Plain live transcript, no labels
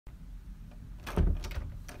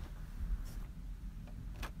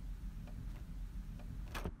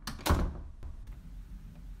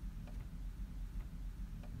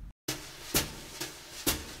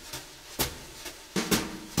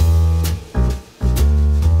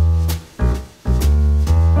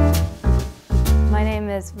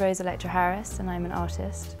Rose Electra Harris and I'm an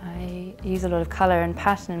artist. I use a lot of colour and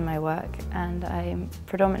pattern in my work, and I'm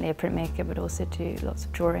predominantly a printmaker but also do lots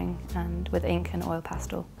of drawing and with ink and oil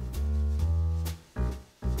pastel.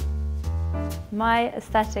 My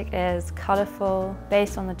aesthetic is colourful,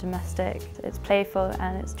 based on the domestic. It's playful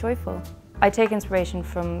and it's joyful. I take inspiration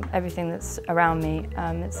from everything that's around me.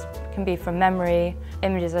 It can be from memory,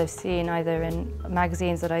 images I've seen either in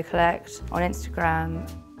magazines that I collect, on Instagram.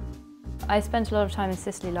 I spent a lot of time in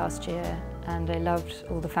Sicily last year and I loved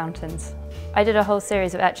all the fountains. I did a whole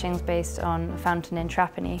series of etchings based on a fountain in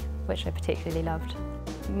Trapani, which I particularly loved.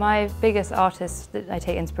 My biggest artist that I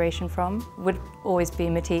take inspiration from would always be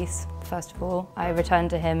Matisse, first of all. I return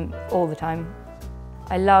to him all the time.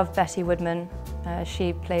 I love Betty Woodman.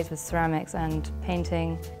 She plays with ceramics and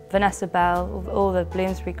painting. Vanessa Bell, all the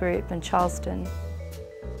Bloomsbury group and Charleston.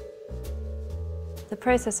 The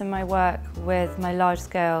process in my work with my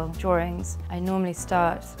large-scale drawings, I normally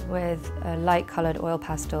start with a light-coloured oil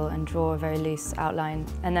pastel and draw a very loose outline,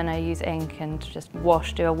 and then I use ink and just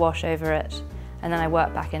do a wash over it, and then I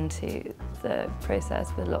work back into the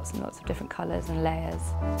process with lots and lots of different colours and layers.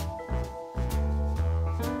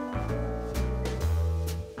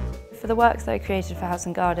 For the works that I created for House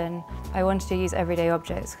and Garden, I wanted to use everyday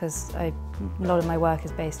objects because a lot of my work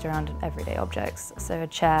is based around everyday objects. So a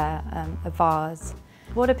chair, a vase.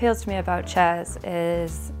 What appeals to me about chairs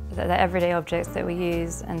is that they're everyday objects that we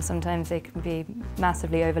use, and sometimes they can be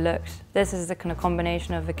massively overlooked. This is a kind of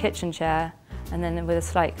combination of a kitchen chair and then with a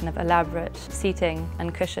slight kind of elaborate seating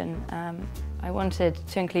and cushion. I wanted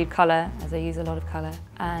to include colour, as I use a lot of colour,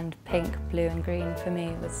 and pink, blue and green for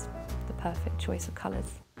me was the perfect choice of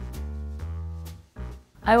colours.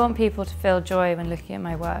 I want people to feel joy when looking at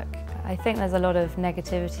my work. I think there's a lot of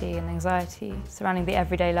negativity and anxiety surrounding the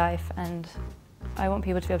everyday life, and I want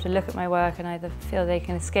people to be able to look at my work and either feel they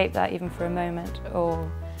can escape that even for a moment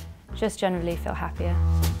or just generally feel happier.